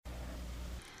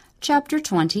Chapter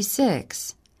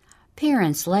 26.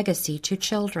 Parents' Legacy to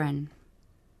Children.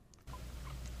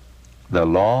 The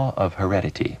Law of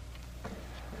Heredity.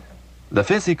 The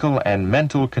physical and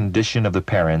mental condition of the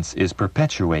parents is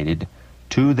perpetuated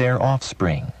to their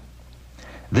offspring.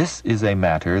 This is a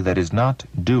matter that is not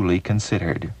duly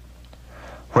considered.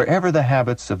 Wherever the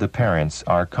habits of the parents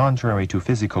are contrary to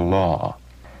physical law,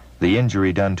 the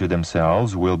injury done to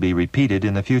themselves will be repeated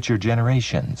in the future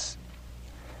generations.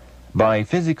 By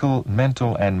physical,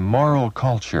 mental, and moral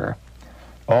culture,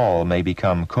 all may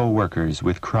become co-workers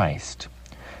with Christ.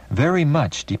 Very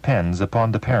much depends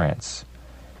upon the parents.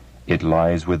 It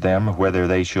lies with them whether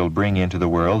they shall bring into the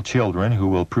world children who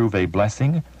will prove a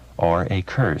blessing or a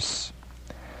curse.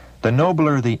 The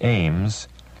nobler the aims,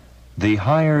 the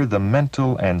higher the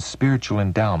mental and spiritual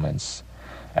endowments,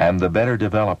 and the better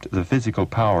developed the physical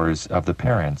powers of the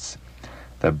parents,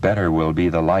 the better will be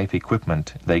the life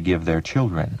equipment they give their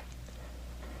children.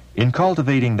 In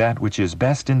cultivating that which is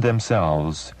best in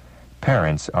themselves,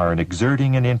 parents are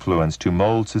exerting an influence to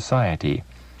mold society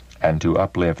and to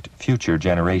uplift future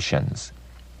generations.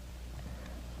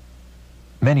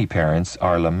 Many parents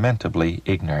are lamentably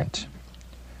ignorant.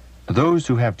 Those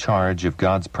who have charge of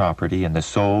God's property and the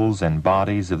souls and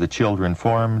bodies of the children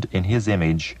formed in His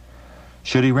image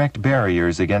should erect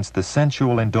barriers against the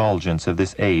sensual indulgence of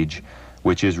this age,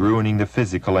 which is ruining the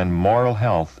physical and moral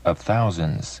health of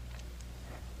thousands.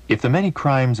 If the many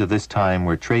crimes of this time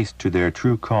were traced to their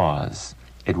true cause,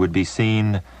 it would be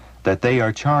seen that they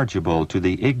are chargeable to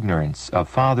the ignorance of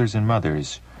fathers and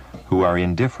mothers who are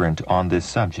indifferent on this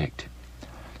subject.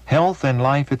 Health and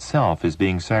life itself is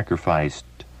being sacrificed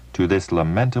to this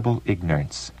lamentable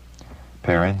ignorance.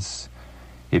 Parents,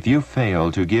 if you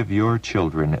fail to give your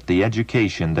children the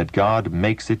education that God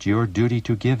makes it your duty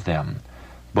to give them,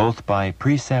 both by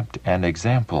precept and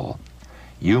example,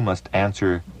 you must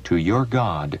answer to your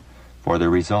God for the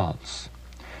results.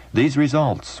 These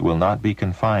results will not be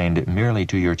confined merely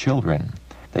to your children.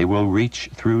 They will reach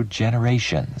through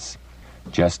generations.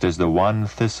 Just as the one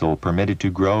thistle permitted to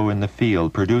grow in the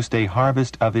field produced a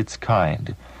harvest of its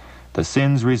kind, the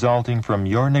sins resulting from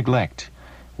your neglect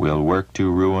will work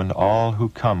to ruin all who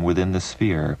come within the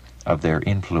sphere of their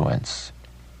influence.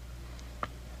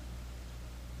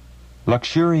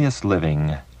 Luxurious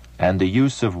living and the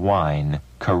use of wine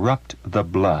corrupt the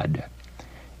blood,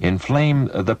 inflame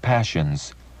the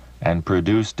passions, and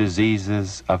produce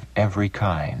diseases of every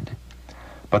kind.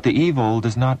 But the evil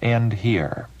does not end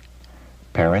here.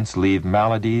 Parents leave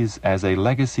maladies as a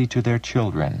legacy to their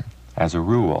children, as a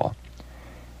rule.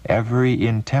 Every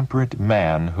intemperate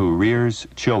man who rears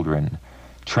children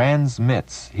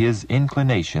transmits his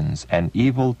inclinations and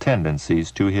evil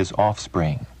tendencies to his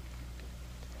offspring.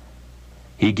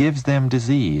 He gives them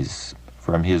disease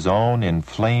from his own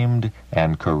inflamed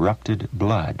and corrupted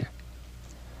blood.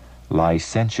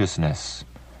 Licentiousness,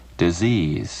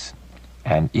 disease,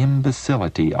 and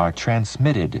imbecility are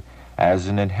transmitted as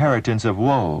an inheritance of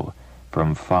woe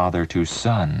from father to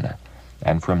son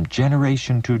and from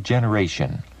generation to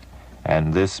generation,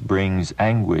 and this brings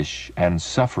anguish and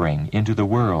suffering into the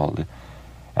world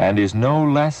and is no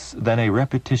less than a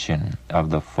repetition of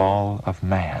the fall of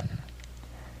man.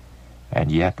 And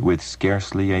yet, with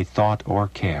scarcely a thought or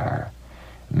care,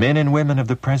 men and women of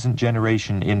the present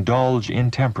generation indulge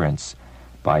intemperance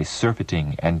by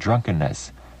surfeiting and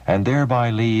drunkenness, and thereby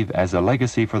leave as a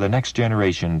legacy for the next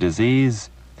generation disease,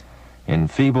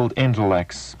 enfeebled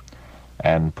intellects,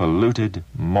 and polluted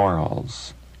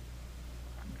morals.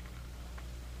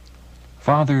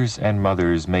 Fathers and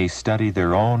mothers may study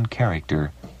their own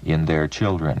character in their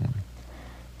children.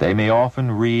 They may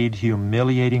often read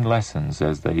humiliating lessons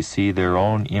as they see their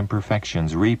own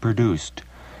imperfections reproduced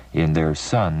in their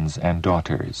sons and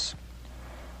daughters.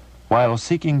 While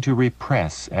seeking to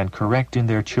repress and correct in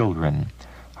their children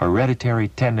hereditary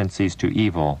tendencies to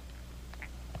evil,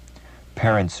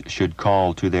 parents should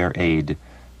call to their aid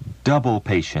double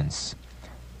patience,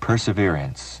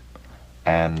 perseverance,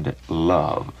 and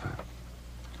love.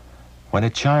 When a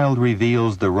child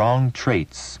reveals the wrong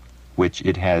traits which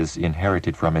it has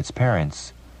inherited from its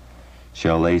parents,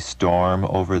 shall they storm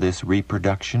over this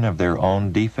reproduction of their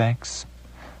own defects?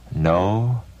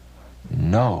 No,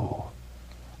 no.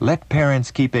 Let parents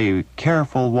keep a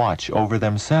careful watch over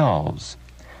themselves,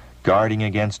 guarding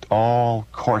against all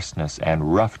coarseness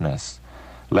and roughness,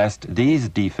 lest these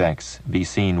defects be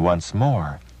seen once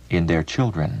more in their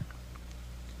children.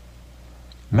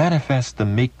 Manifest the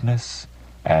meekness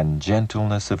and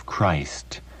gentleness of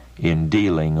Christ in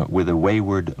dealing with the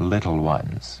wayward little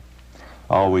ones.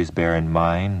 Always bear in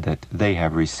mind that they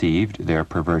have received their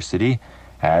perversity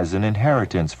as an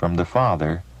inheritance from the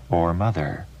father or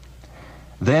mother.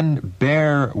 Then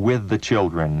bear with the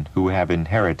children who have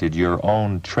inherited your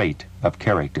own trait of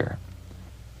character.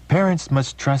 Parents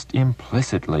must trust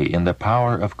implicitly in the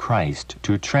power of Christ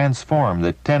to transform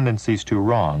the tendencies to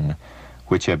wrong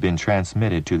which have been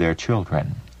transmitted to their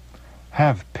children.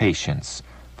 Have patience,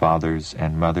 fathers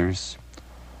and mothers.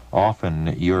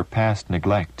 Often your past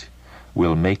neglect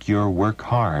will make your work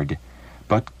hard,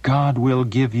 but God will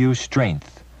give you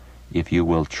strength if you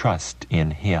will trust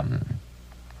in Him.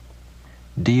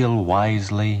 Deal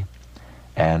wisely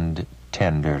and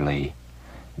tenderly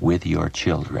with your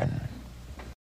children.